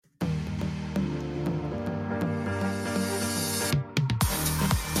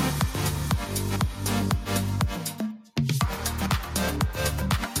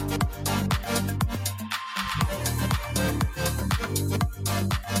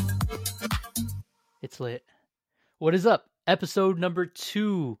Bracelet. What is up? Episode number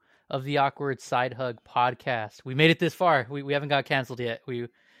 2 of the Awkward Side Hug podcast. We made it this far. We haven't got canceled yet. We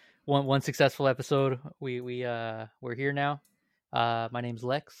one successful episode. We're here now. My name's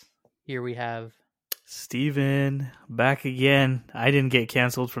Lex. Here we have Steven, back again. I didn't get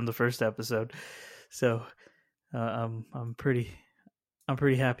canceled from the first episode, so I'm pretty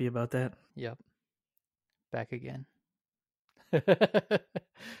happy about that. Yep, back again. It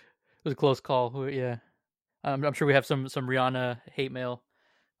was a close call. Yeah, I'm sure we have some Rihanna hate mail,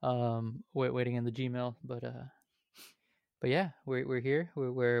 waiting in the Gmail. But yeah, we're here.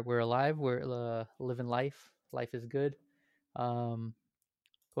 We're alive. We're living life. Life is good.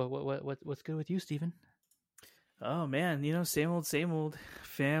 What's good with you, Steven? Oh man, same old.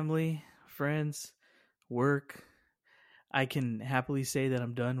 Family, friends, work. I can happily say that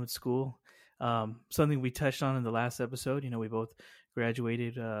I'm done with school. Something we touched on in the last episode. We both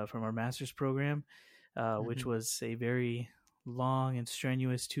graduated from our master's program, which was a very long and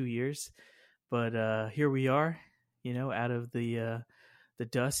strenuous 2 years. But here we are, out of the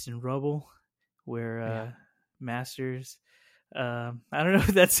dust and rubble. We're masters. I don't know if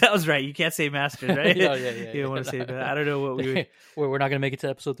that sounds right. You can't say masters, right? Yeah. You don't want to say that. I don't know what we would. We're not gonna make it to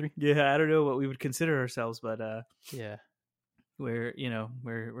episode 3. Yeah, I don't know what we would consider ourselves, but yeah.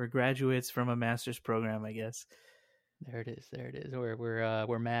 We're graduates from a master's program, I guess. There it is.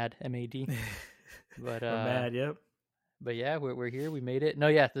 We're mad, MAD. But we're mad, yep. But yeah, we're here. We made it. No,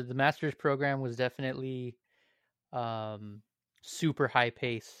 yeah, the master's program was definitely super high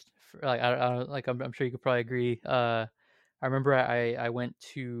paced. I'm sure you could probably agree. I remember I went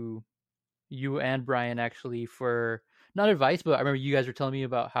to you and Brian actually for not advice, but I remember you guys were telling me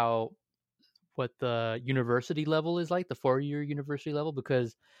about what the university level is like, the 4-year university level,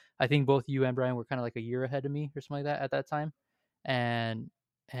 because I think both you and Brian were kind of like a year ahead of me or something like that at that time. And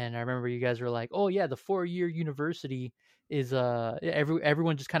I remember you guys were like, oh yeah, the 4-year university is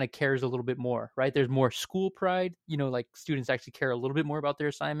everyone just kind of cares a little bit more, right? There's more school pride, like students actually care a little bit more about their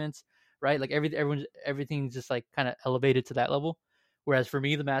assignments, right? Like everything's just like kind of elevated to that level. Whereas for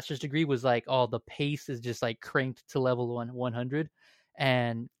me, the master's degree was like, oh, the pace is just like cranked to level 100,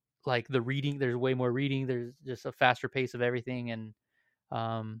 and like the reading, there's way more reading. There's just a faster pace of everything. And,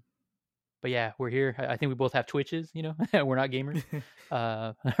 but yeah, we're here. I think we both have Twitches, we're not gamers.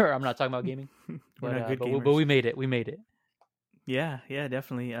 Or I'm not talking about gaming. We're not good gamers. But we made it. We made it. Yeah,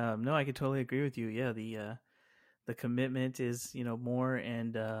 definitely. No, I could totally agree with you. Yeah, the commitment is, more,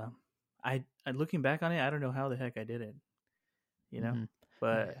 and I looking back on it, I don't know how the heck I did it,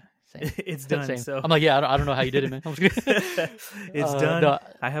 but it's done. Same. So I'm like, yeah, I don't know how you did it, man. It's done. No.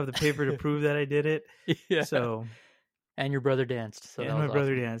 I have the paper to prove that I did it. Yeah. So, and your brother danced. So and my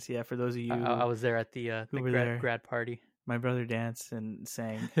brother danced. Yeah, for those of you, I was there at the grad party. My brother danced and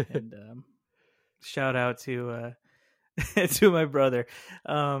sang, and shout out to to my brother.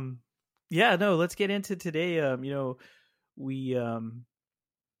 Yeah, no, let's get into today. We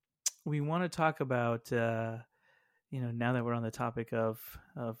want to talk about now that we're on the topic of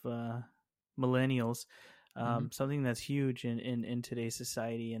millennials, something that's huge in today's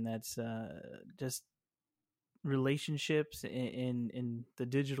society, and that's just relationships in the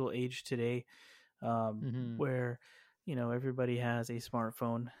digital age today, where everybody has a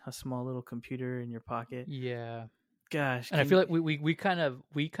smartphone, a small little computer in your pocket. Yeah. Gosh, and I feel like we kind of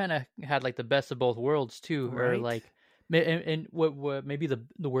had like the best of both worlds too, right? Or like, and what maybe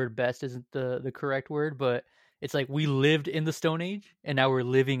the word best isn't the correct word, but it's like we lived in the Stone Age and now we're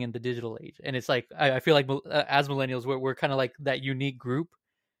living in the digital age, and it's like I feel like as millennials we're kind of like that unique group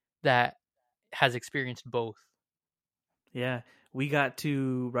that has experienced both. Yeah, we got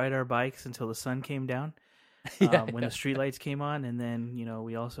to ride our bikes until the sun came down, when the streetlights came on, and then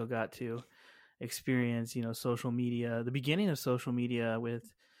we also got to experience social media, the beginning of social media with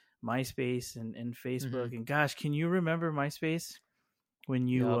MySpace and Facebook. And gosh, can you remember MySpace when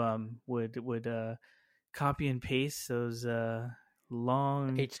you would copy and paste those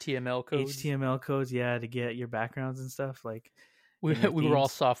long HTML codes, yeah, to get your backgrounds and stuff? Like we were all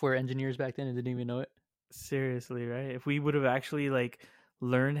software engineers back then and didn't even know it. Seriously, right? If we would have actually like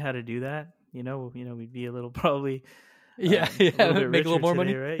learned how to do that, we'd be a little probably make a little more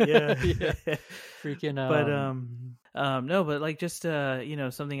money, right? Yeah. Freaking no, but like just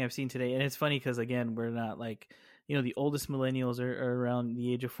something I've seen today, and it's funny because again, we're not like the oldest millennials are around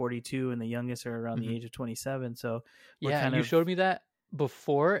the age of 42 and the youngest are around the age of 27. So you showed me that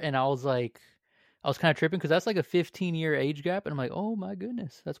before, and I was kind of tripping because that's like a 15-year age gap, and I'm like, oh my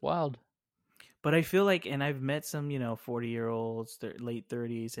goodness, that's wild. But I feel like, and I've met some 40-year-olds, late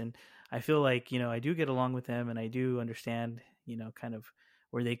 30s, and I feel like I do get along with them, and I do understand kind of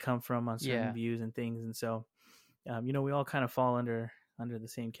where they come from on certain views and things. And so, we all kind of fall under the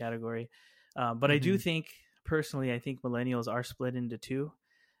same category. But I do think personally, I think millennials are split into two.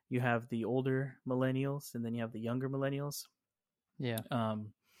 You have the older millennials, and then you have the younger millennials. Yeah.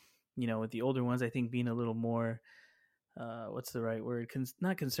 With the older ones, I think being a little more, what's the right word?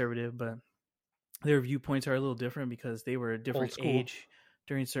 Not conservative, but their viewpoints are a little different because they were a different age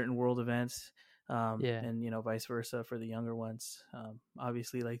during certain world events. And vice versa for the younger ones.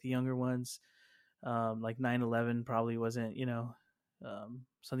 Obviously, like the younger ones, like 9/11 probably wasn't,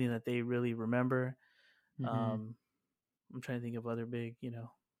 something that they really remember. I'm trying to think of other big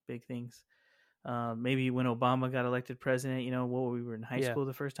things. Maybe when Obama got elected president, we were in high school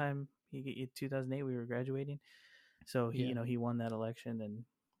the first time. 2008, we were graduating. So he won that election, and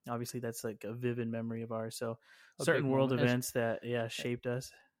obviously that's like a vivid memory of ours. So certain world events that shaped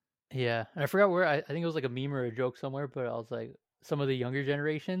us. Yeah, and I forgot where. I think it was like a meme or a joke somewhere, but I was like, some of the younger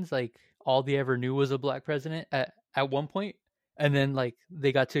generations, like all they ever knew was a black president at one point, and then like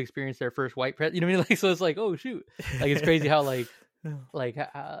they got to experience their first white president. You know what I mean? Like, so it's like, oh shoot, like it's crazy how like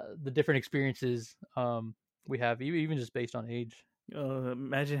the different experiences we have, even just based on age.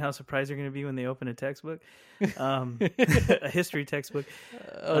 Imagine how surprised they're going to be when they open a textbook, a history textbook.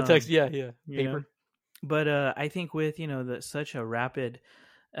 Paper. But I think with such a rapid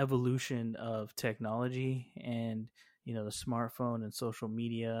evolution of technology and the smartphone and social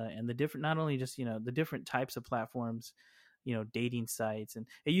media and the different, not only just the different types of platforms, dating sites, and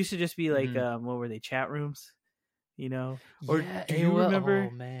it used to just be like what were they, chat rooms, or do you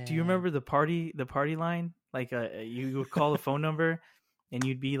remember the party line? Like you would call a phone number and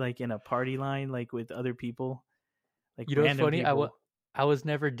you'd be like in a party line like with other people, like what's funny, I was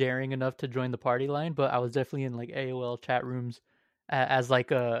never daring enough to join the party line, but I was definitely in like AOL chat rooms as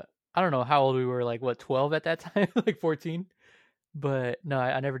like I don't know how old we were, like what, 12 at that time, like 14. But no,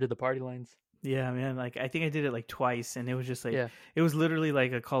 I never did the party lines. Yeah, man. Like I think I did it like twice, and it was just like it was literally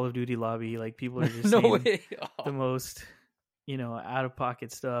like a Call of Duty lobby. Like people are just saying the most, out of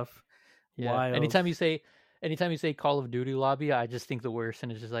pocket stuff. Yeah. Wild. Anytime you say Call of Duty lobby, I just think the worst,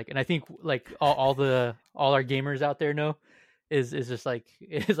 and it's just like, and I think like all our gamers out there know is just like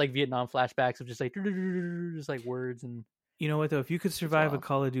it's like Vietnam flashbacks of just like words. And you know what though, if you could survive a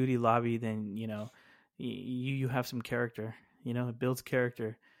Call of Duty lobby, then you have some character. It builds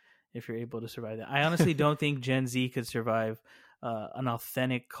character if you're able to survive that. I honestly don't think Gen Z could survive an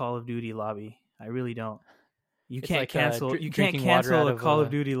authentic Call of Duty lobby. I really don't. You can't cancel. You can't cancel a Call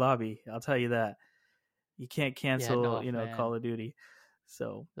of Duty lobby. I'll tell you that. You can't cancel. Call of Duty.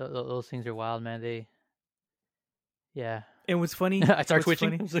 So those things are wild, man. And what's funny, I start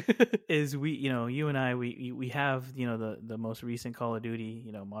twitching. Is you and I, we have the most recent Call of Duty,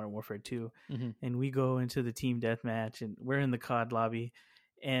 Modern Warfare 2, and we go into the team deathmatch, and we're in the COD lobby,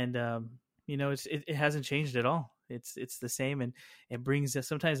 and it hasn't changed at all. It's the same, and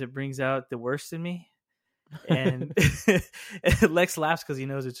sometimes it brings out the worst in me, and Lex laughs because he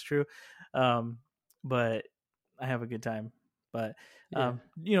knows it's true, but I have a good time. But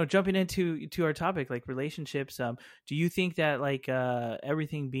jumping into our topic, like relationships, do you think that like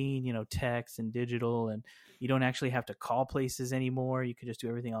everything being text and digital, and you don't actually have to call places anymore, you could just do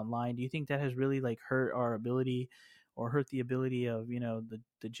everything online, do you think that has really like hurt our ability or hurt the ability of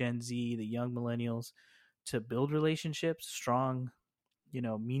the Gen Z, the young millennials, to build relationships, strong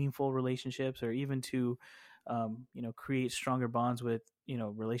meaningful relationships, or even to create stronger bonds with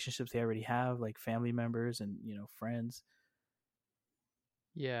relationships they already have, like family members and friends?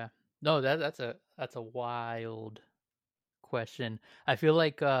 Yeah. No, that's a wild question. I feel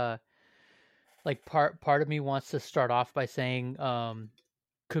like part of me wants to start off by saying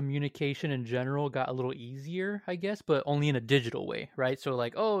communication in general got a little easier, I guess, but only in a digital way, right? So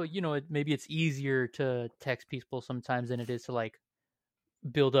like, maybe it's easier to text people sometimes than it is to like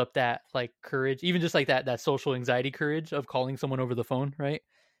build up that like courage, even just like that social anxiety courage of calling someone over the phone, right?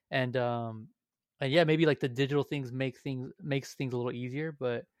 And yeah, maybe like the digital things makes things a little easier,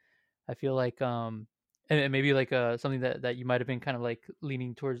 but I feel like and maybe like something that you might have been kind of like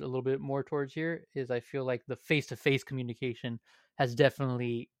leaning towards a little bit more towards here is, I feel like the face-to-face communication has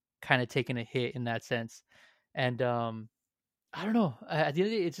definitely kind of taken a hit in that sense. And I don't know, at the end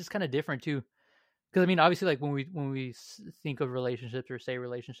of the day, it's just kind of different too, because I mean, obviously, like when we think of relationships or say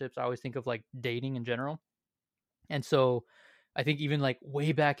relationships, I always think of like dating in general. And so I think even like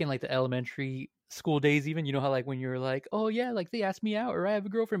way back in like the elementary school days, even, how like when you're like, oh yeah, like they asked me out or I have a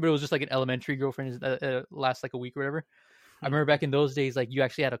girlfriend, but it was just like an elementary girlfriend that lasts like a week or whatever. I remember back in those days, like you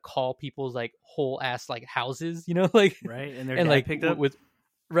actually had to call people's like whole ass like houses, like right, and their dad like picked up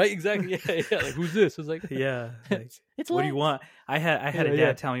Right? Exactly. Yeah, yeah. Like, who's this? It's like, Yeah, like, it's what do you Lance. want? I had Yeah, a yeah,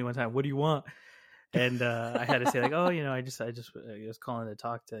 dad tell me one time, "What do you want?" And I had to say like, "Oh, I was calling to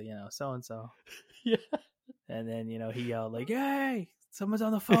talk to so and so." yeah, And then he yelled like, "Hey, someone's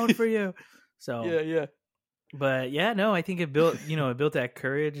on the phone for you!" So, yeah, yeah. but yeah, no, I think it built that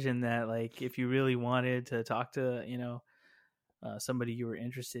courage, and that like if you really wanted to talk to somebody you were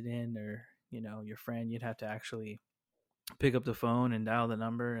interested in, or your friend, you'd have to actually pick up the phone and dial the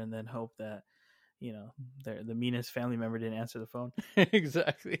number, and then hope that you know the meanest family member didn't answer the phone.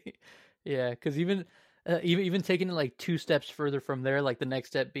 Exactly. Yeah, because even taking it like two steps further from there, like the next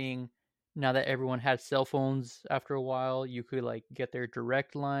step being, now that everyone had cell phones after a while, you could like get their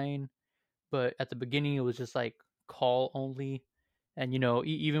direct line. But at the beginning, it was just like call only, and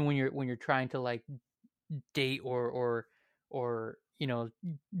even when you're trying to like date or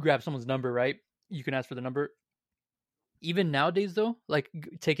grab someone's number, right? You can ask for the number. Even nowadays, though, like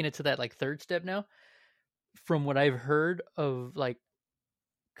taking it to that like third step now, from what I've heard of like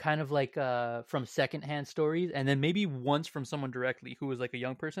kind of like from secondhand stories, and then maybe once from someone directly who was like a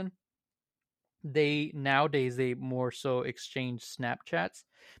young person, they nowadays they more so exchange Snapchats.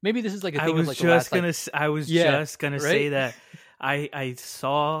 Maybe this is like a thing of like the last like, I was yeah, just gonna right. say that I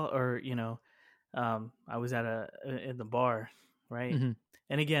saw, or I was in the bar, right? Hmm.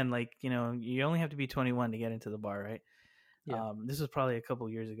 And again, like you only have to be 21 to get into the bar, right? Yeah, This was probably a couple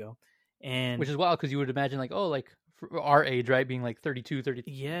years ago, and which is wild because you would imagine like, oh, like for our age, right, being like 32, 30,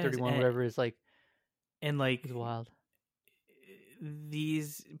 yes, 31, whatever, is like, and like is wild.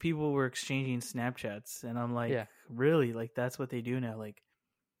 these people were exchanging Snapchats, and I'm like, Yeah. really? Like that's what they do now? Like,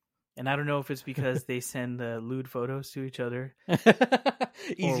 and I don't know if it's because they send lewd photos to each other,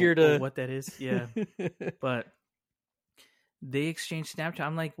 Easier or to what that is. Yeah, but they exchange Snapchat.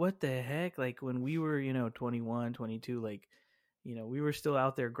 I'm like, what the heck? Like when we were 21, 22, like we were still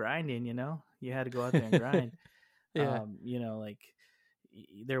out there grinding. You had to go out there and grind. Yeah, Like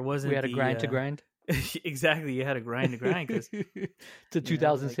there we wasn't had a the grind to grind. exactly, you had to grind to grind, because To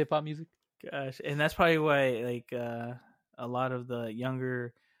 2000s like, hip hop music. gosh, and that's probably why like a lot of the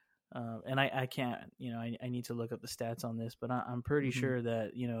younger and I can't I need to look up the stats on this, but I'm pretty Hmm. sure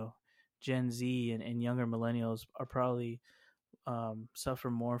that Gen Z and younger millennials are probably suffer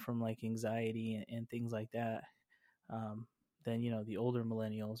more from like anxiety and things like that, um, than the older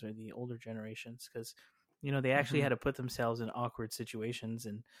millennials or the older generations, because they actually Hmm. had to put themselves in awkward situations.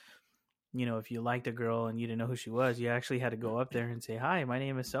 And if you liked a girl and you didn't know who she was, you actually had to go up there and say, "Hi, my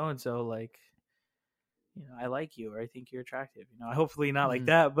name is so and so, like I like you, or I think you're attractive." Hopefully not like Hmm.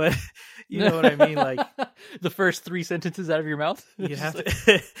 that, but you know what I mean. Like The first three sentences out of your mouth. you'd Just have like...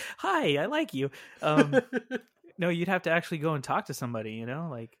 to, "Hi, I like you." No, you'd have to actually go and talk to somebody.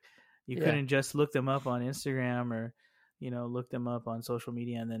 Like you Yeah. couldn't just look them up on Instagram, or look them up on social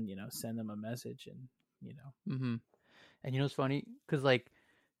media and then send them a message, and Hmm. And it's funny because like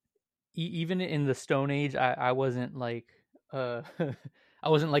even in the Stone Age, I wasn't like uh I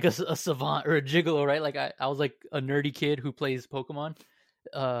wasn't like a savant or a gigolo, right? Like I was like a nerdy kid who plays Pokemon,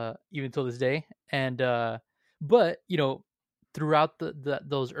 even till this day. And but throughout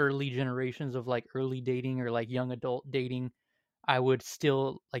those early generations of like early dating or like young adult dating, I would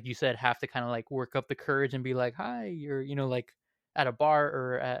still, like you said, have to kind of like work up the courage and be like, "Hi," you're like at a bar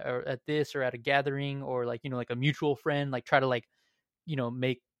or at this or at a gathering or like like a mutual friend, like try to like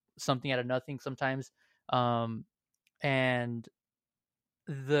make something out of nothing sometimes. um and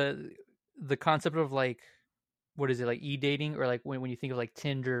the concept of like, what is it, like e-dating, or like when you think of like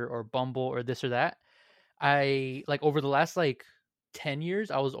Tinder or Bumble or this or that, I like over the last like 10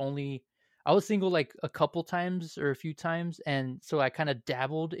 years I was single like a couple times or a few times, and so I kind of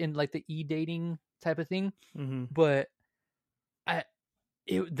dabbled in like the e-dating type of thing. mm-hmm. But I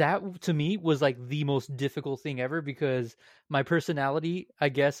that to me was like the most difficult thing ever, because my personality, I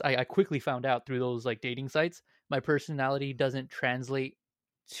guess I quickly found out through those like dating sites, my personality doesn't translate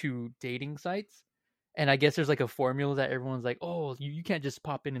to dating sites. And I guess there's like a formula that everyone's like, oh, you can't just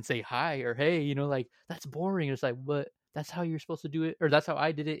pop in and say hi or hey, like that's boring. It's like, but that's how you're supposed to do it, or that's how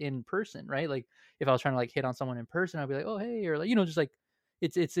I did it in person, right? Like if I was trying to like hit on someone in person, I'd be like, oh hey, or like just like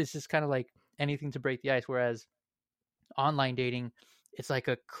it's just kind of like anything to break the ice. Whereas online dating, it's like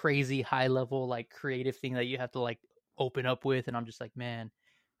a crazy high level like creative thing that you have to like open up with. And I'm just like, man,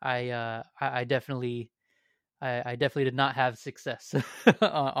 I definitely I definitely did not have success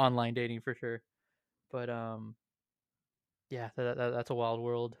online dating for sure. But yeah, that's a wild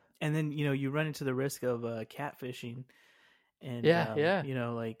world. And then you run into the risk of catfishing, and Yeah, yeah.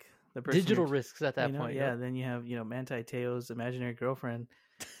 like the person you're Digital risks at that point. yeah, Yep. then you have Manti Te'o's imaginary girlfriend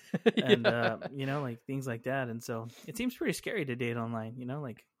and Yeah. like things like that. And so it seems pretty scary to date online.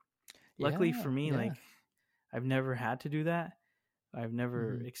 Like luckily Yeah. for me, Yeah. like I've never had to do that. I've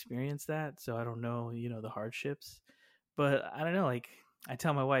never Mhm. experienced that, so I don't know, the hardships. But I don't know, like I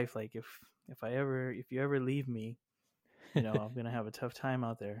tell my wife, like if you ever leave me, I'm gonna have a tough time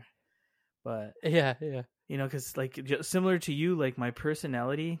out there. But Yeah. Yeah. because like just similar to you, like my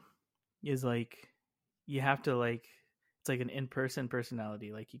personality is like you have to like it's like an in-person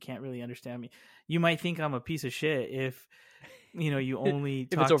personality. Like you can't really understand me. You might think I'm a piece of shit if you only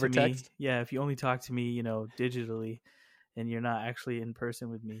If it's talk over to me. text. Yeah, if you only talk to me, digitally, and you're not actually in person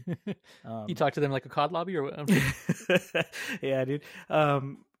with me. You Um, talk to them like a COD lobby, or what? I'm kidding. yeah, dude.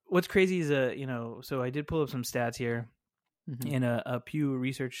 What's crazy is so I did pull up some stats here Mhm. in a Pew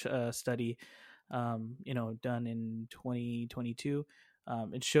Research study, done in 2022.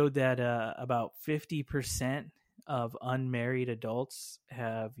 It showed that about 50% of unmarried adults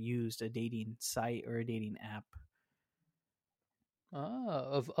have used a dating site or a dating app.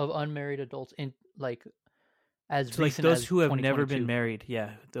 Of unmarried adults in like as So like recent those as who have never been 2022. married,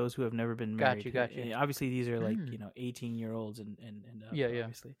 yeah, those who have never been Got married. you. Got you. Obviously, these are like Mm. 18-year-olds and up, Yeah. Yeah.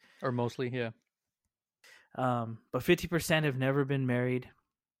 obviously. Or mostly. Yeah. But 50% have never been married.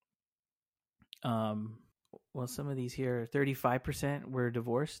 Um, well, some of these here, 35% were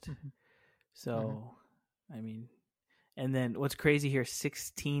divorced. Mhm. Mhm. So, I mean, and then what's crazy here,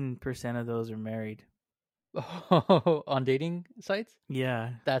 16% of those are married. On dating sites.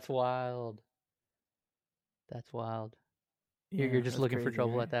 Yeah, That's wild. That's wild. You're yeah, just that's looking for crazy,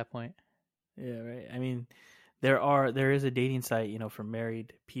 trouble right? at that point. Yeah, right. I mean, there is a dating site, for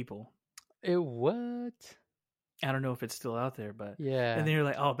married people. What? I don't know if it's still out there, but and Yeah. then you're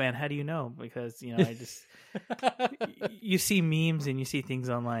like, oh man, how do you know? Because I just you see memes and you see things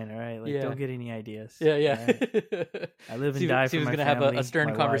online. All right, like Yeah. don't get any ideas. Yeah. All Yeah. right, I live and die See for who's my gonna have a family, stern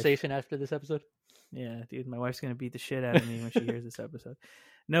my wife. conversation after this episode. Yeah, dude, my wife's gonna beat the shit out of me when she hears this episode.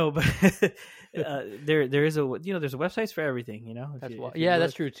 No, but there is there's websites for everything. That's wild. If you Yeah,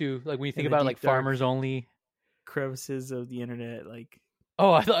 that's look true too. Like when you in think the about it, like deep dark farmers only. crevices of the internet, like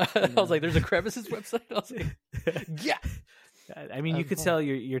Oh, I thought you I was know, like, "There's a crevices website." I was like, "Yeah, I mean, you that's could fun." sell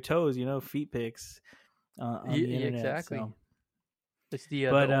your toes, feet pics on the Yeah, internet. exactly. So, It's the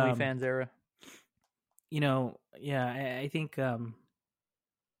but OnlyFans era. yeah, I think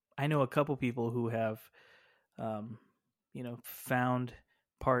I know a couple people who have um, found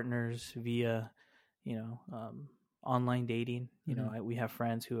partners via, online dating. Mm-hmm. We have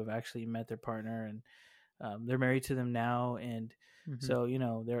friends who have actually met their partner and they're married to them now. And Mm-hmm.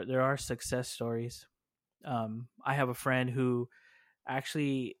 so, there are success stories. I have a friend who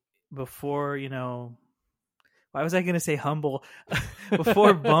actually, before, why was I going to say humble?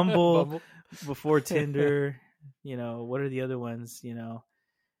 Before Bumble, Bumble. before Tinder, what are the other ones, I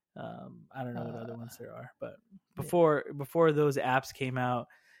don't know what other uh, ones there are, but yeah. before those apps came out,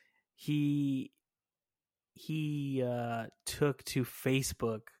 he took to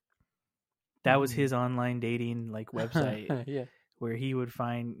Facebook. That was Mm. his online dating like website Yeah. where he would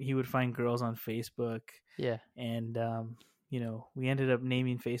find girls on Facebook, Yeah. and we ended up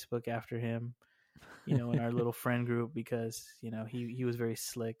naming Facebook after him, in our little friend group because he was very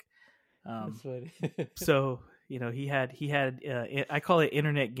slick. That's funny. So he had I call it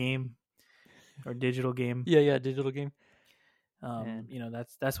internet game or digital game. Yeah. Yeah. Digital game. Man.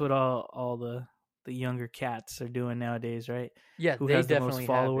 That's what all the younger cats are doing nowadays, right? Yeah, Who they has the most definitely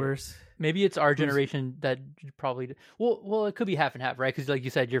have it. followers? Maybe it's our Who's generation that probably. Well, it could be half and half, right? Because like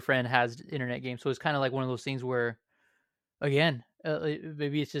you said, your friend has internet games, so it's kind of like one of those things where, again,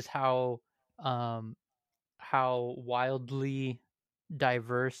 maybe it's just um, how wildly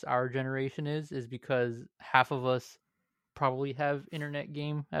diverse our generation is because half of us probably have internet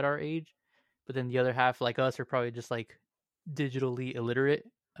game at our age, but then the other half, like us, are probably just like digitally illiterate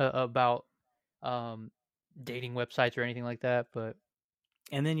about um dating websites or anything like that. But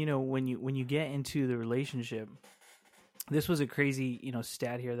and then when you get into the relationship, this was a crazy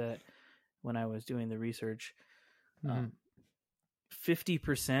stat here that when I was doing the research, mm-hmm.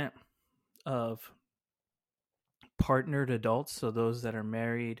 50% of partnered adults, so those that are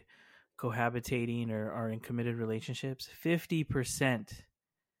married, cohabitating, or are in committed relationships, 50%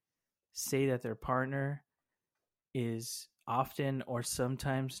 say that their partner is often or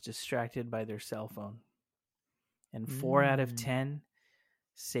sometimes distracted by their cell phone. And 4 out of Mm. 10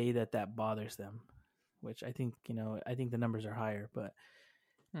 say that bothers them, which I think, I think the numbers are higher, but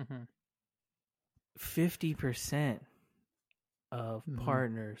Mm-hmm. 50% of Mm-hmm.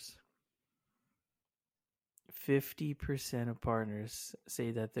 partners 50% of partners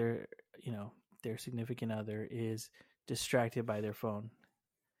say that their significant other is distracted by their phone.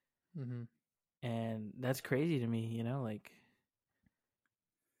 Mm-hmm. And that's crazy to me, you know, like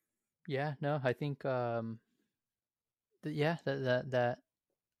Yeah, no, I think yeah, that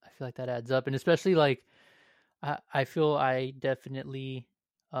I feel like that adds up, and especially like I feel I definitely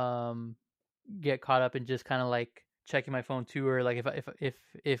um get caught up in just kind of like checking my phone too, or like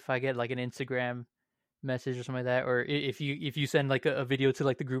if I get like an Instagram message or something like that, or if you send like a video to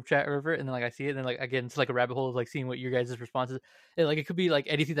like the group chat or whatever, and then like I see it, and then like again it's like a rabbit hole of like seeing what your guys' responses. Like it could be like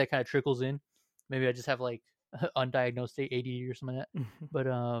anything that kind of trickles in. Maybe I just have like undiagnosed ADD or something like that, but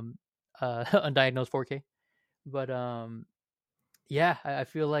undiagnosed 4K. But yeah, I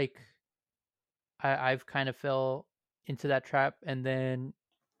feel like I've kind of fell into that trap, and then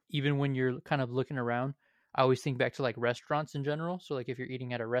even when you're kind of looking around, I always think back to like restaurants in general. So like if you're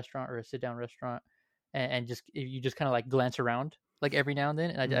eating at a restaurant or a sit down restaurant, and just if you just kind of like glance around like every now and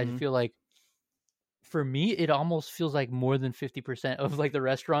then, and I mm-hmm. feel like for me it almost feels like more than 50% of like the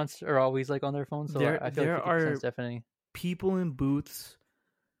restaurants are always like on their phone. So I feel like There 50% is are definitely. people in booths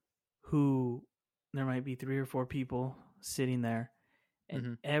who there might be 3 or 4 people sitting there, and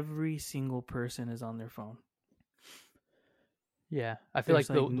Mm-hmm. every single person is on their phone. Yeah, I feel There's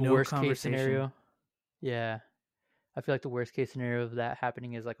like like the no worst case conversation. scenario. Yeah, I feel like the worst case scenario of that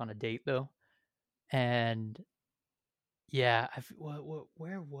happening is like on a date though, and yeah,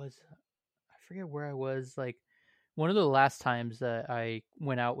 where was I forget where I was like one of the last times that I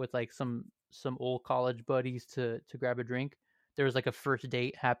went out with like some old college buddies to grab a drink. There was like a first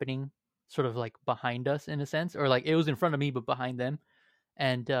date happening, sort of like behind us in a sense, or like it was in front of me but behind them,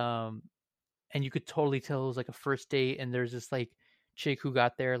 and and you could totally tell it was like a first date. And there's this like chick who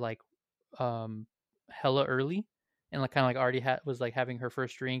got there like um hella early, and like kind of like already was like having her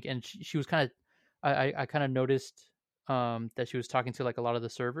first drink, and she was kind of I kind of noticed that she was talking to like a lot of the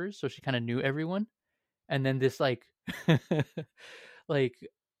servers, so she kind of knew everyone. And then this like like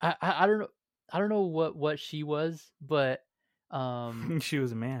I don't know what she was, but She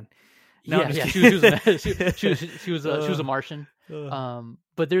was a man. No, I'm yeah, just yeah, kidding. she was a uh, Martian. uh,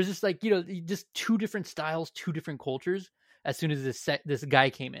 But there's just like, you know, just two different styles, two different cultures. As soon as this guy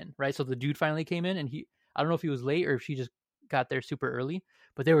came in, right? So the dude finally came in, and I don't know if he was late or if she just got there super early,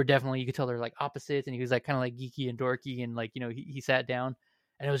 but they were definitely, you could tell they're like opposites, and he was like kind of like geeky and dorky, and like, you know, he sat down,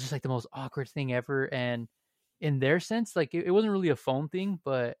 and it was just like the most awkward thing ever. And in their sense, like it wasn't really a phone thing,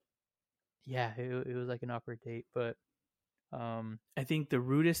 but yeah, it was like an awkward date. But um I think the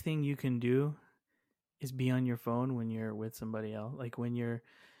rudest thing you can do is be on your phone when you're with somebody else. Like when you're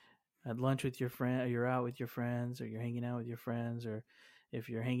at lunch with your friend, or you're out with your friends, or you're hanging out with your friends, or if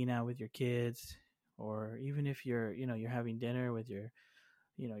you're hanging out with your kids, or even if you're, you know, you're having dinner with your,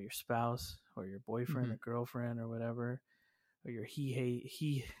 you know, your spouse or your boyfriend mhm. or girlfriend or whatever, or your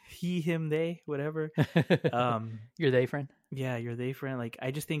he him they whatever. You're they friend. Yeah, your they friend. Like I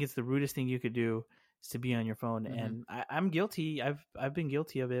just think it's the rudest thing you could do is to be on your phone, Hmm. and I'm guilty. I've been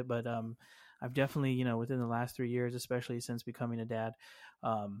guilty of it, but I've definitely, you know, within the last 3 years, especially since becoming a dad,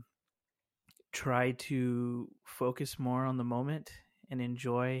 um, try to focus more on the moment and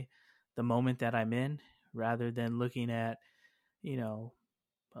enjoy the moment that I'm in, rather than looking at, you know,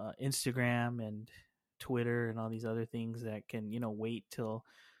 Instagram and Twitter and all these other things that can, you know, wait till,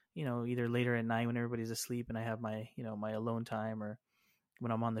 you know, either later at night when everybody's asleep and I have my, you know, my alone time, or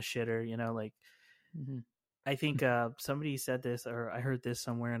when I'm on the shitter, you know, like Hmm. I think somebody said this, or I heard this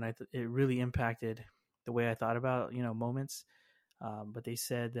somewhere, and it really impacted the way I thought about, you know, moments. But they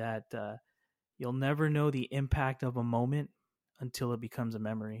said that you'll never know the impact of a moment until it becomes a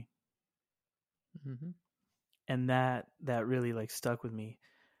memory, Hmm. and that really like stuck with me.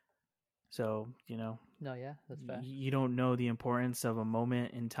 So, you know, No, yeah, that's fact. you don't know the importance of a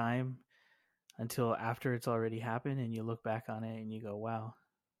moment in time until after it's already happened, and you look back on it and you go, wow.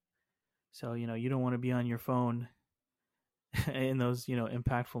 So, you know, you don't want to be on your phone in those, you know,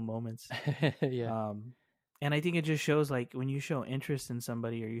 impactful moments. Yeah. Um, and I think it just shows, like, when you show interest in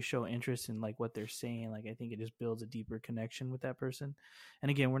somebody, or you show interest in like what they're saying, like I think it just builds a deeper connection with that person.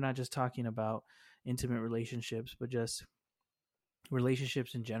 And again, we're not just talking about intimate relationships, but just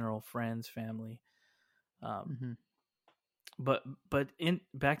relationships in general, friends, family. Um, Hmm. but in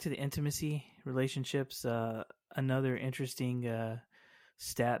back to the intimacy relationships, another interesting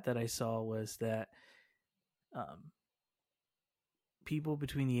stat that I saw was that um, people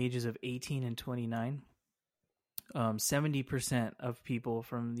between the ages of 18 and 29, 70% of people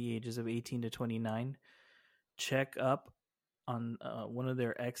from the ages of 18 to 29 check up on one of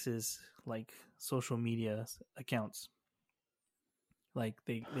their ex's like social media accounts. Like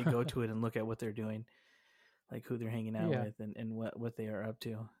they go to it and look at what they're doing, like who they're hanging out Yeah. with, and what they are up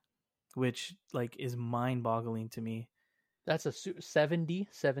to, which like is mind boggling to me. That's a 70,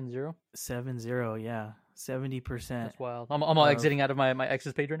 70. 70, yeah, 70% That's wild. I'm all of exiting out of my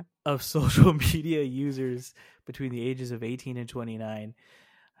ex's page right now. of social media users between the ages of 18 and 29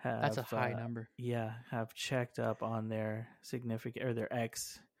 That's a have high number. have checked up on their significant or their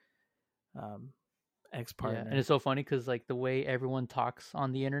ex Yeah, and partner. it's so funny because like the way everyone talks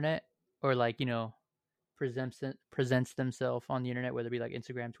on the internet, or like presents themselves on the internet, whether it be like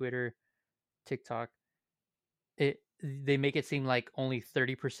Instagram, Twitter, TikTok, they make it seem like only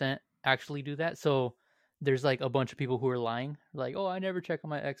 30% actually do that. So there's like a bunch of people who are lying, like, oh, I never check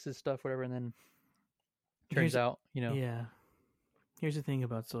on my ex's stuff, whatever, and then turns Here's out, yeah. Here's the thing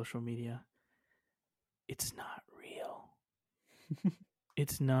about social media. It's not real.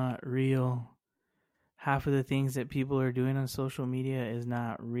 It's not real. Half of the things that people are doing on social media is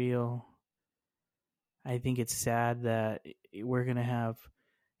not real. I think it's sad that we're going to have,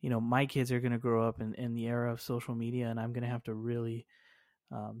 my kids are going to grow up in the era of social media, and I'm going to have to really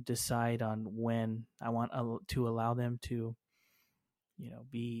decide on when I want to allow them to,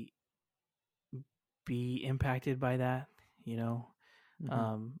 be impacted by that,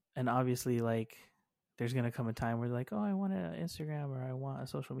 Mm-hmm. and obviously, like, there's going to come a time where they're like, oh, I want an Instagram or I want a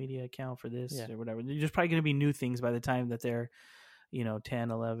social media account for this Yeah. or whatever. There's probably going to be new things by the time that they're,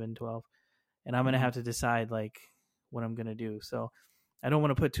 10, 11, 12. And I'm going to Mm-hmm. have to decide, like, what I'm going to do. So I don't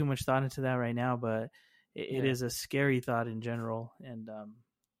want to put too much thought into that right now, but it Yeah. is a scary thought in general, and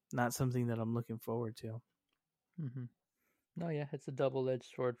not something that I'm looking forward to. Mm-hmm. No, yeah, it's a double-edged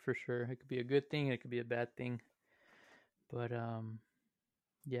sword for sure. It could be a good thing, it could be a bad thing, but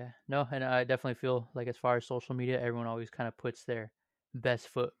yeah, no, and I definitely feel like as far as social media, everyone always kind of puts their best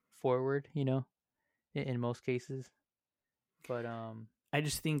foot forward, in most cases. But I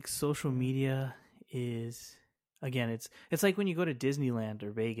just think social yeah. media is, again, it's like when you go to Disneyland or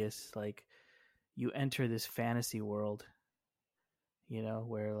Vegas, like, you enter this fantasy world,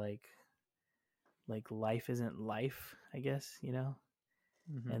 where like life isn't life, I guess,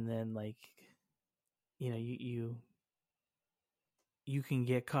 Mm-hmm. and then, like, you can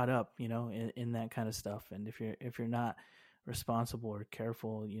get caught up, in that kind of stuff, and if you're not responsible or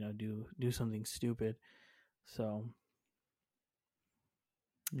careful, do something stupid. So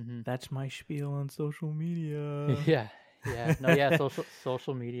Mm-hmm. that's my spiel on social media. Yeah, yeah, no, yeah,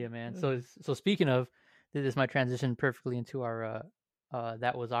 social media, man. So speaking of, this might transition perfectly into our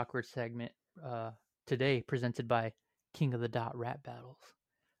that was awkward segment today, presented by King of the Dot Rap Battles,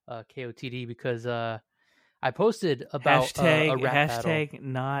 KOTD, because I posted about a rap battle. Hashtag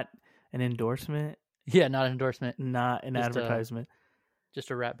not an endorsement, Yeah, not an endorsement, not an just a advertisement.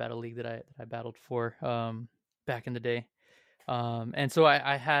 just a rap battle league that I battled for back in the day. And so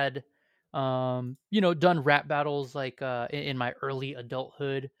I had done rap battles like in my early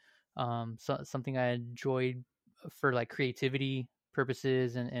adulthood. Something I enjoyed for like creativity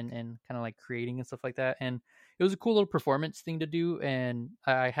purposes and kind of like creating and stuff like that. And it was a cool little performance thing to do, and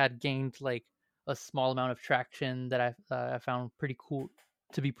I had gained like a small amount of traction that I found pretty cool,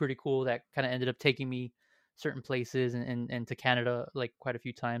 to be pretty cool, that kind of ended up taking me certain places and to Canada like quite a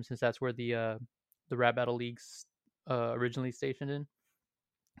few times, since that's where the rap battle leagues originally stationed in.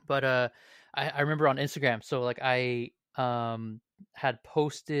 But I remember on Instagram, so like I had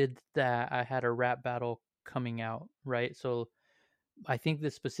posted that I had a rap battle coming out, right? So I think the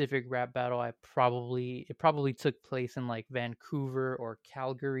specific rap battle it probably took place in like Vancouver or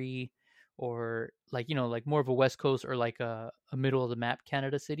Calgary, or like like more of a West Coast or like a middle of the map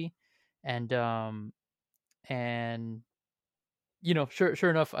Canada city. And sure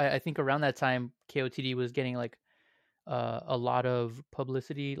enough, I think around that time KOTD was getting like a lot of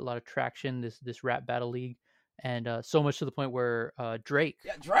publicity, a lot of traction. This rap battle league, and so much to the point where Drake,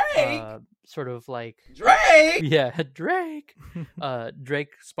 Yeah, Drake. sort of like, Drake. yeah, Drake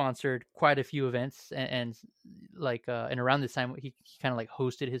sponsored quite a few events, and like and around this time he kind of like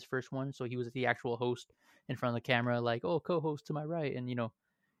hosted his first one, so he was the actual host in front of the camera, like, oh, co-host to my right, and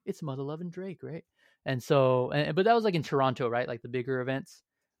it's mother loving Drake, right? And so, but that was like in Toronto, right? Like the bigger events.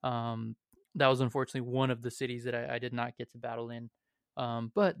 Um, that was unfortunately one of the cities that I did not get to battle in.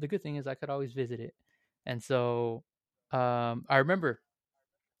 But the good thing is I could always visit it. And so I remember,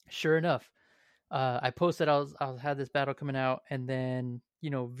 sure enough, I posted I had this battle coming out, and then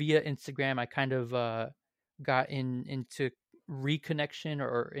via Instagram I kind of got into reconnection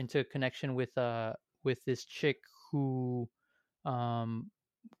or into connection with this chick who um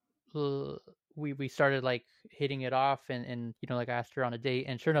we started like hitting it off, and like I asked her on a date,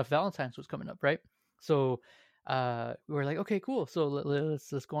 and sure enough Valentine's was coming up, right? So we were like, okay, cool, so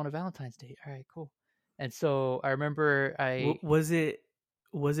let's go on a Valentine's date. All right, cool. And so I remember Was it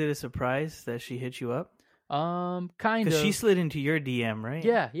a surprise that she hit you up? Kind Because of. she slid into your DM, right?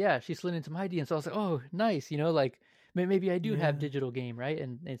 Yeah, she slid into my DM, so I was like, oh, nice, like maybe I do have Yeah. digital game, right?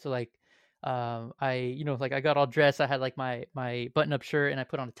 And so like, I like I got all dressed. I had like my button up shirt and I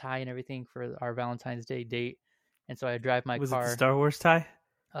put on a tie and everything for our Valentine's Day date, and so I drive my Was it the car. Star Wars tie?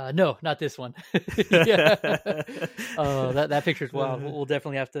 No, not this one. Yeah. That picture's wild. We'll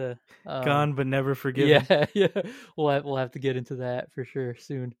definitely have to. Gone but never forgiven. Yeah. We'll have to get into that for sure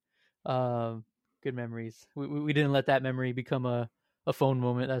soon. Good memories. We didn't let that memory become a phone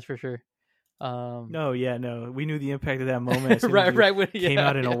moment. That's for sure. No. We knew the impact of that moment. As soon as right. When, came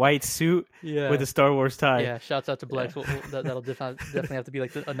out in a white suit with a Star Wars tie. Yeah. Shouts out to Blex. That'll definitely have to be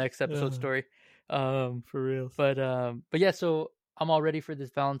like a next episode story. For real. But yeah. So I'm all ready for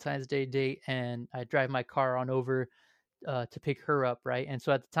this Valentine's Day date, and I drive my car on over to pick her up, right? And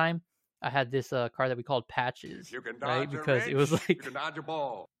so at the time, I had this car that we called Patches, right? Because it was like you can dodge a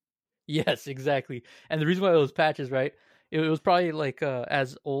ball. Yes, exactly. And the reason why it was Patches, right? It was probably like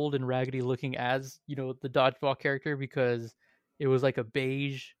as old and raggedy looking as the dodgeball character, because it was like a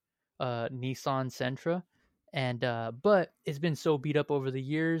beige Nissan Sentra, and but it's been so beat up over the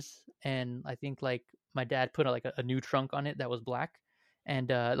years, and I think like my dad put like a new trunk on it that was black, and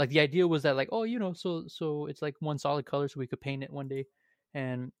like the idea was that like, oh, so it's like one solid color, so we could paint it one day,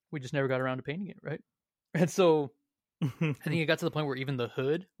 and we just never got around to painting it, right? And so I think it got to the point where even the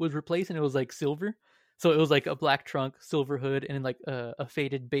hood was replaced and it was like silver. So it was like a black trunk, silver hood, and then like a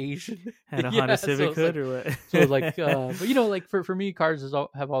faded beige. And a Honda Civic hood, or what? So it was like, but like for me, cars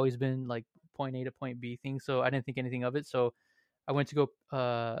have always been like point A to point B thing. So I didn't think anything of it. So I went to go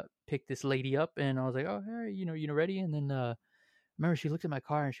pick this lady up, and I was like, oh, hey, ready? And then I remember she looked at my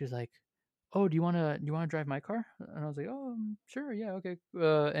car and she was like, oh, do you want to drive my car? And I was like, oh, sure, yeah, okay.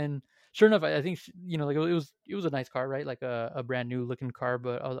 And sure enough, I think like it was a nice car, right? Like a brand new looking car,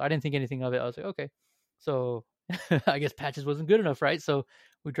 but I didn't think anything of it. I was like, okay, so I guess Patches wasn't good enough, right? So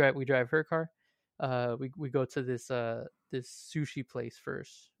we drive her car. We go to this sushi place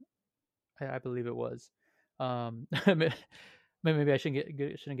first. I believe it was. Maybe I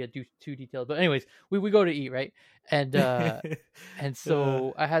shouldn't get too detailed, but anyways, we go to eat, right? And and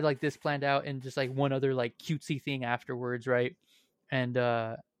so I had like this planned out, and just like one other like cutesy thing afterwards, right? And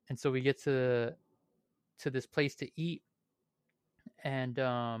so we get to this place to eat, and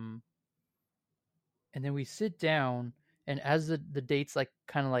then we sit down, and as the date's like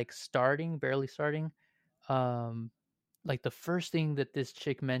kind of like barely starting, like the first thing that this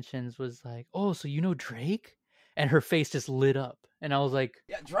chick mentions was like, oh, so Drake? And her face just lit up, and I was like,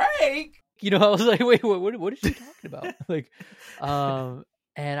 yeah, Drake. I was like, wait, what is she talking about? Like,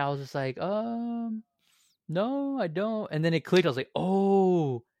 and I was just like, no, I don't. And then it clicked. I was like,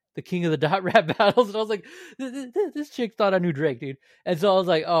 oh, the king of the dot rap battles. And I was like, this chick thought I knew Drake, dude. And so I was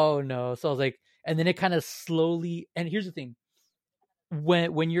like, oh no. So I was like, and then it kind of slowly. And here's the thing: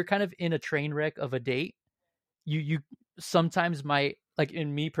 when you're kind of in a train wreck of a date, you sometimes might, like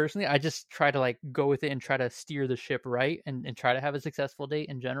in me personally, I just try to like go with it and try to steer the ship right, and try to have a successful date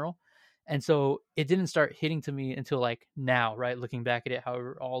in general. And so it didn't start hitting to me until like now, right? Looking back at it,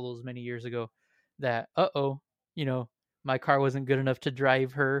 however, all those many years ago, that, my car wasn't good enough to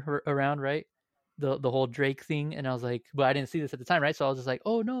drive her around, right? The whole Drake thing. And I was like, but I didn't see this at the time, right? So I was just like,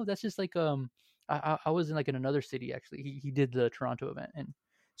 oh no, that's just like, I was in like in another city, actually. He did the Toronto event. And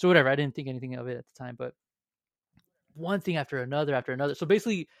so whatever, I didn't think anything of it at the time, but one thing after another. So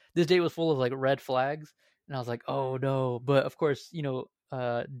basically this date was full of like red flags, and I was like, oh no. But of course,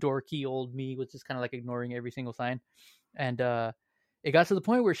 dorky old me was just kind of like ignoring every single sign. And it got to the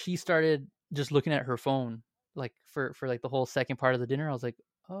point where she started just looking at her phone, like for like the whole second part of the dinner. I was like,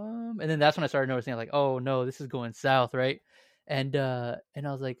 and then that's when I started noticing, like, oh no, this is going south, right? And I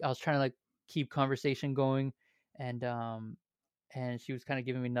was like, I was trying to like keep conversation going, and she was kind of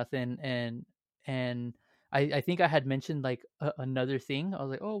giving me nothing. And I think I had mentioned like another thing. I was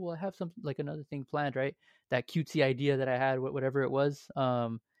like, oh, well, I have like another thing planned, right? That cutesy idea that I had, whatever it was.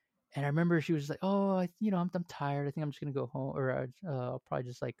 And I remember she was just like, oh, I'm tired. I think I'm just going to go home, or I'll probably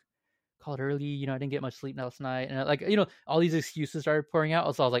just like call it early. I didn't get much sleep last night. And like, all these excuses started pouring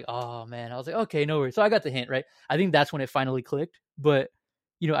out. So I was like, oh man, I was like, okay, no worries. So I got the hint, right? I think that's when it finally clicked. But,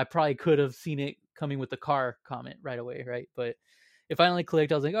 I probably could have seen it coming with the car comment right away, right? But it finally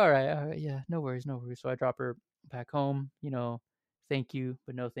clicked. I was like, all right, yeah, no worries. So I drop her back home, thank you,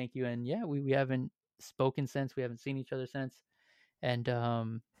 but no thank you. And yeah, we haven't spoken since. We haven't seen each other since. And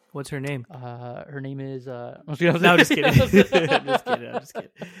what's her name? Her name is no, I'm just kidding. I'm just kidding.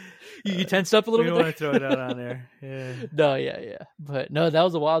 You tensed up a little bit. We don't want to throw it out on there. Yeah. No, yeah. But no, that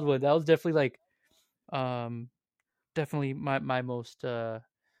was a wild one. That was definitely like definitely my most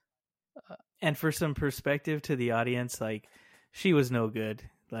And for some perspective to the audience, like, she was no good.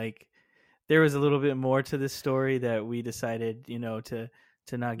 Like, there was a little bit more to this story that we decided, to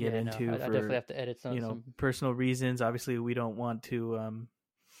not get into I for definitely have to edit some. personal reasons. Obviously, we don't want to,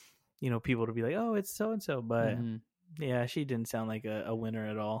 people to be like, oh, it's so and so. But yeah, she didn't sound like a winner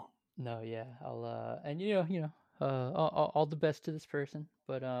at all. No, yeah, I'll and all the best to this person,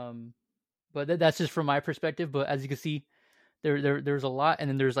 but that's just from my perspective. But as you can see, there's a lot, and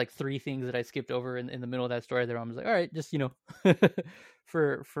then there's like 3 things that I skipped over in the middle of that story. There, I was like, all right, just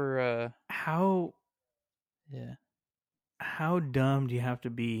for how yeah, how dumb do you have to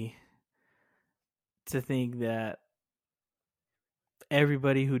be to think that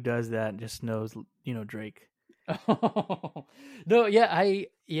everybody who does that just knows, Drake? No,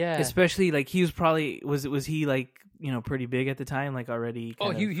 yeah, especially like he was probably was he like pretty big at the time, like already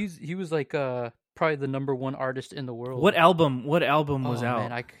he was like probably the number 1 artist in the world. What album was out?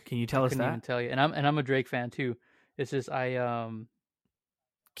 Man, can you tell us that? I couldn't even tell you. And I'm a Drake fan too. It's just can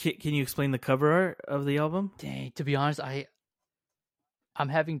you explain the cover art of the album? Dang, to be honest, I'm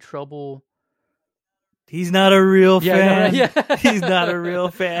having trouble. He's not a real fan. Yeah. He's not a real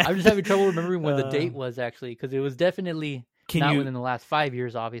fan. I'm just having trouble remembering when the date was, actually, because it was definitely not within the last 5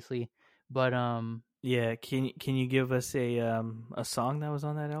 years, obviously. But yeah, can you give us a song that was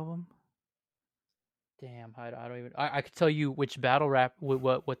on that album? Damn, I don't even. I could tell you which battle rap,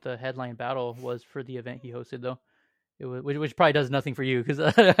 what the headline battle was for the event he hosted, though. It was, which probably does nothing for you, because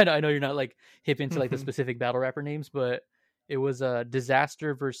I know you're not like hip into like the specific battle rapper names, but it was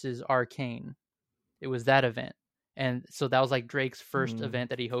Disaster versus Arcane. It was that event, and so that was like Drake's first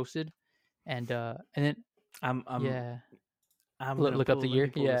event that he hosted, and then I'm look up the year,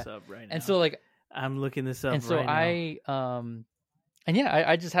 this up right now. And so like I'm looking this up, and so right now. And yeah,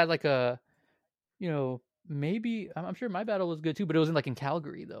 I just had like a, maybe I'm sure my battle was good too, but it wasn't like in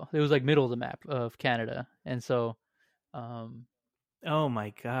Calgary though. It was like middle of the map of Canada, and so, oh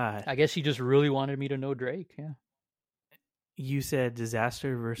my god, I guess she just really wanted me to know Drake. Yeah, you said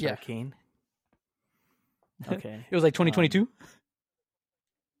Disaster versus Arcane. Okay. It was like 2022.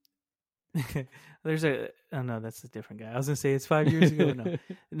 There's no, that's a different guy. I was gonna say it's 5 years ago.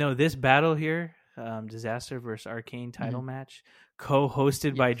 No, this battle here, Disaster versus Arcane title match,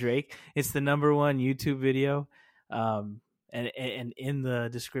 co-hosted by Drake. It's the number 1 YouTube video, and in the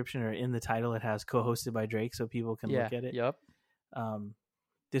description or in the title it has co-hosted by Drake, so people can look at it. Yep.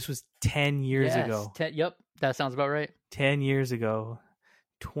 This was 10 years ago. Yep, that sounds about right. 10 years ago,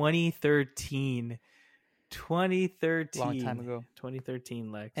 2013. Long time ago. 2013,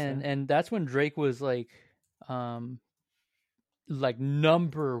 Lex. And that's when Drake was like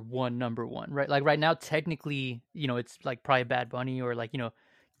number one, right? Like right now, technically, it's like probably Bad Bunny, or like,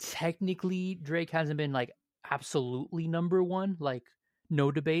 technically Drake hasn't been like absolutely number 1, like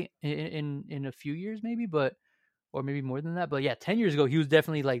no debate in a few years maybe, but, or maybe more than that. But yeah, 10 years ago, he was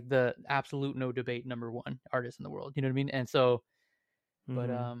definitely like the absolute no debate number 1 artist in the world. You know what I mean? And so,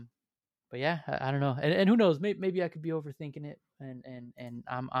 but yeah, I don't know, and who knows? Maybe I could be overthinking it, and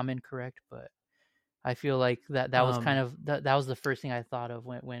I'm incorrect. But I feel like that was kind of that was the first thing I thought of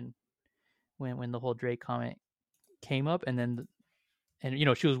when the whole Drake comment came up, and then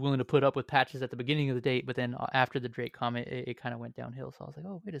she was willing to put up with patches at the beginning of the date, but then after the Drake comment, it kind of went downhill. So I was like,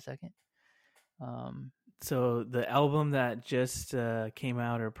 oh, wait a second. So the album that just came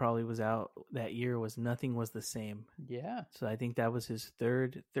out, or probably was out that year, was Nothing Was the Same. Yeah. So I think that was his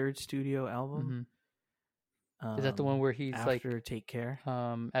third studio album. Is that the one where he's after like Take Care?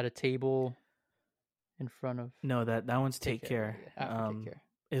 At a table in front of? No, that one's Take Care. Take Care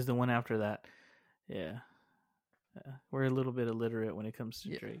is the one after that. Yeah. We're a little bit illiterate when it comes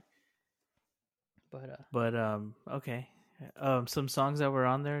to Drake. But okay. Some songs that were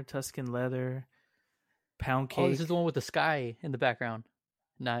on there: Tuscan Leather, Pound Cake. Oh, this is the one with the sky in the background.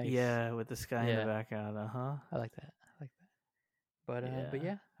 Nice. Yeah, with the sky in the background. I like that. But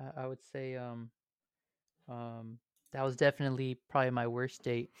yeah, I would say that was definitely probably my worst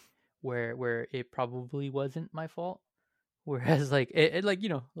date, where it probably wasn't my fault. Whereas like it like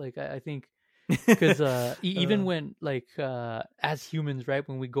like I think, because even when like as humans, right,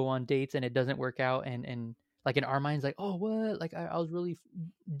 when we go on dates and it doesn't work out, and like in our minds, like, oh, what, like I was really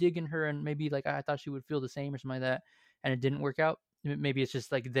digging her, and maybe like I thought she would feel the same or something like that, and it didn't work out. Maybe it's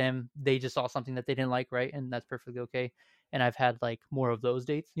just like they just saw something that they didn't like, right? And that's perfectly okay. And I've had like more of those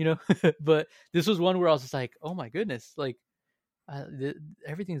dates, but this was one where I was just like, oh my goodness, like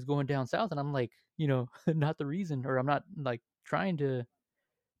everything's going down south, and I'm like, not the reason, or I'm not like trying to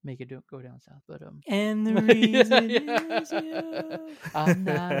make it go down south, but and the reason is you. I'm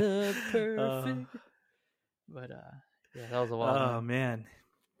not a perfect. But yeah, that was a while. Oh man,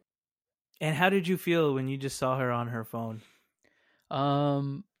 And how did you feel when you just saw her on her phone?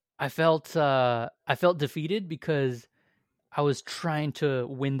 I felt defeated because I was trying to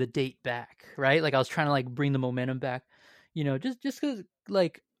win the date back, right? Like I was trying to like bring the momentum back, just because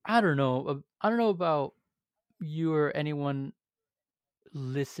like I don't know about you or anyone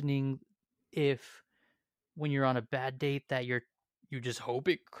listening, if when you're on a bad date that you just hope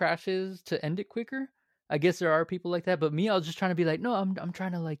it crashes to end it quicker. I guess there are people like that, but me, I was just trying to be like, no, I'm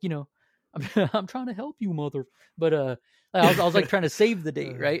trying to like, I'm trying to help you, mother. But I was like trying to save the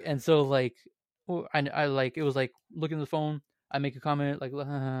date, right? And so like, I like it was like looking at the phone. I make a comment like,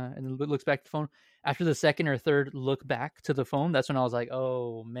 and then looks back at the phone. After the second or third look back to the phone, that's when I was like,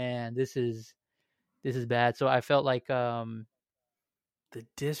 oh man, this is bad. So I felt like the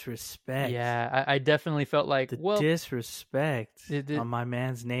disrespect. Yeah, I definitely felt like disrespect on my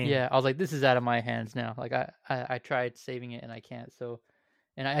man's name. Yeah, I was like, this is out of my hands now. Like I tried saving it and I can't. So,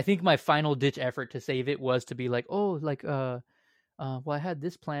 and I think my final ditch effort to save it was to be like, oh, like well, I had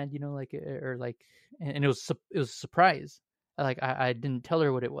this planned, like or like, and it was a surprise. Like I didn't tell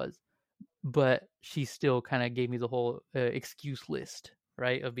her what it was, but she still kind of gave me the whole excuse list,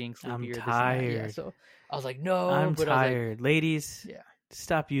 right, of being sleepy. I'm or tired. This and that. Yeah, so I was like, no, I'm but tired. I was like, Ladies, yeah.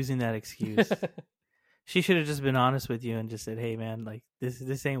 Stop using that excuse. She should have just been honest with you and just said, "Hey, man, like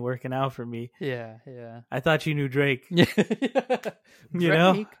this ain't working out for me." Yeah. I thought you knew Drake. Yeah. You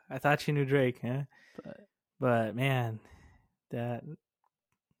know, I thought you knew Drake. Huh? But man, that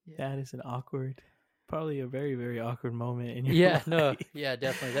is an awkward, probably a very very awkward moment in your life. No, yeah,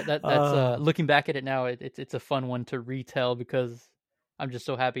 definitely. That's looking back at it now, it's a fun one to retell because I'm just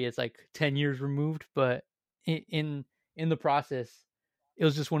so happy it's like 10 years removed. But in the process, it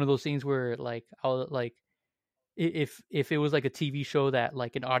was just one of those things where like I'll like if it was like a TV show that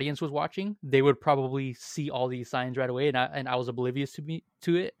like an audience was watching, they would probably see all these signs right away, and I was oblivious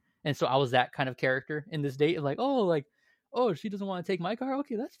to it, and so I was that kind of character in this date, like she doesn't want to take my car,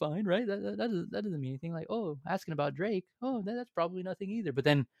 okay, that's fine, right? That doesn't mean anything. Like, oh, asking about Drake, oh, that's probably nothing either. But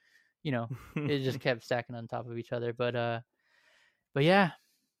then, it just kept stacking on top of each other. But yeah,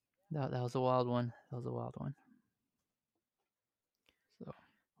 that was a wild one. So,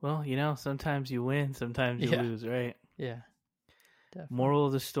 well, sometimes you win, sometimes you lose, right? Yeah. Definitely. Moral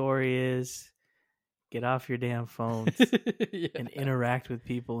of the story is get off your damn phones and interact with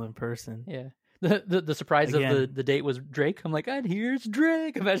people in person. Yeah. The surprise of the date was Drake. I'm like, and here's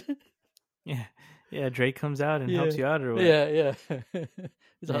Drake. Imagine. Yeah. Drake comes out and helps you out, or what? Yeah.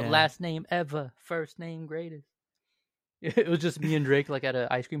 It's a last name ever, first name greatest. It was just me and Drake, like at an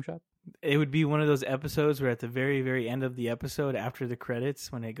ice cream shop. It would be one of those episodes where at the very, very end of the episode, after the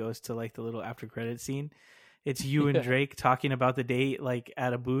credits, when it goes to like the little after credit scene, it's you and Drake talking about the date, like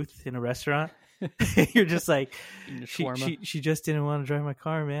at a booth in a restaurant. You're just like, she just didn't want to drive my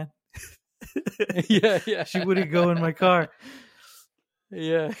car, man. Yeah. She wouldn't go in my car.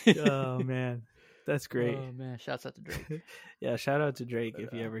 Yeah. Oh man, that's great. Oh man, shouts out to Drake. Yeah, shout out to Drake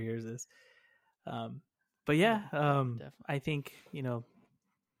if he ever hears this. But yeah, I think we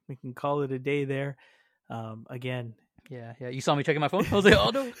can call it a day there. Again. Yeah. You saw me checking my phone. I was like, oh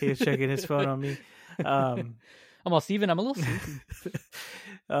no. He was checking his phone on me. I'm all Steven. I'm a little sleepy.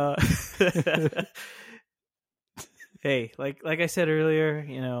 Hey, like I said earlier,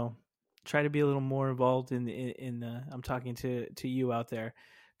 try to be a little more involved in the. I'm talking to you out there.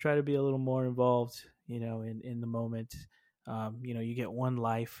 Try to be a little more involved, in the moment. You get one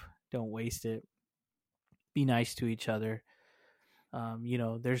life. Don't waste it. Be nice to each other.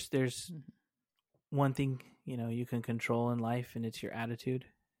 There's one thing you can control in life, and it's your attitude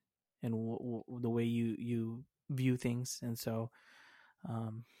and the way you view things. And so,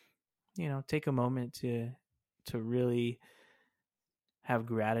 take a moment to really have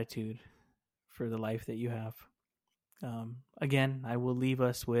gratitude for the life that you have. Again, I will leave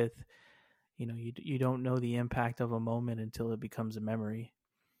us with, you don't know the impact of a moment until it becomes a memory.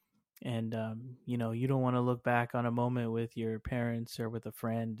 And, you don't want to look back on a moment with your parents or with a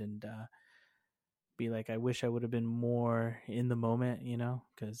friend and be like, I wish I would have been more in the moment,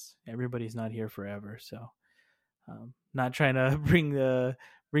 because everybody's not here forever. So not trying to bring the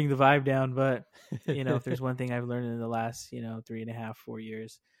vibe down, but, if there's one thing I've learned in the last, 3.5, 4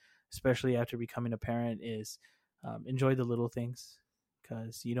 years, especially after becoming a parent, is enjoy the little things,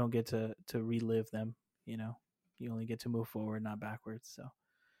 because you don't get to relive them. You only get to move forward, not backwards. So.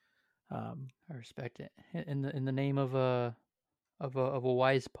 I respect it. In the name of a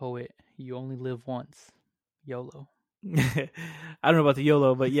wise poet, you only live once. YOLO. I don't know about the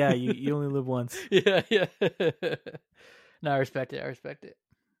YOLO, but yeah, you only live once. Yeah. No, I respect it. I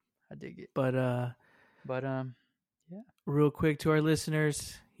dig it. But yeah. Real quick to our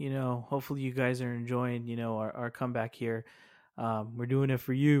listeners, hopefully you guys are enjoying, our comeback here. We're doing it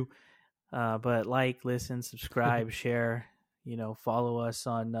for you. But listen, subscribe, share, follow us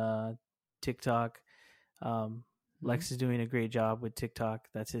on TikTok. Lex is doing a great job with TikTok.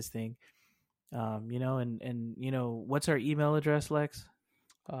 That's his thing. And what's our email address, Lex?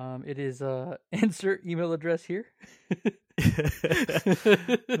 It is insert email address here.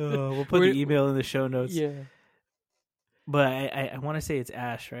 We'll put the email in the show notes. Yeah. But I want to say it's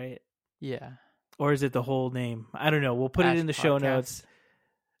Ash, right? Yeah. Or is it the whole name? I don't know. We'll put it in the show notes.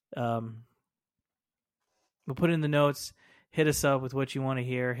 We'll put it in the notes. Hit us up with what you want to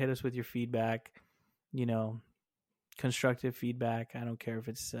hear. Hit us with your feedback. Constructive feedback. I don't care if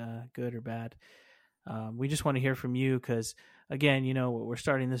it's good or bad. We just want to hear from you because, again, we're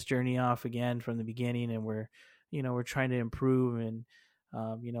starting this journey off again from the beginning, and we're trying to improve. And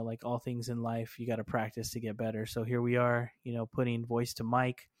like all things in life, you got to practice to get better. So here we are, putting voice to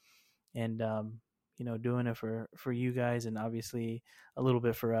mic, and doing it for you guys, and obviously a little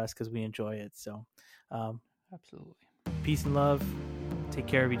bit for us because we enjoy it. So, absolutely. Peace and love. Take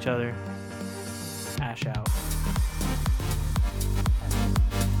care of each other. Ash out.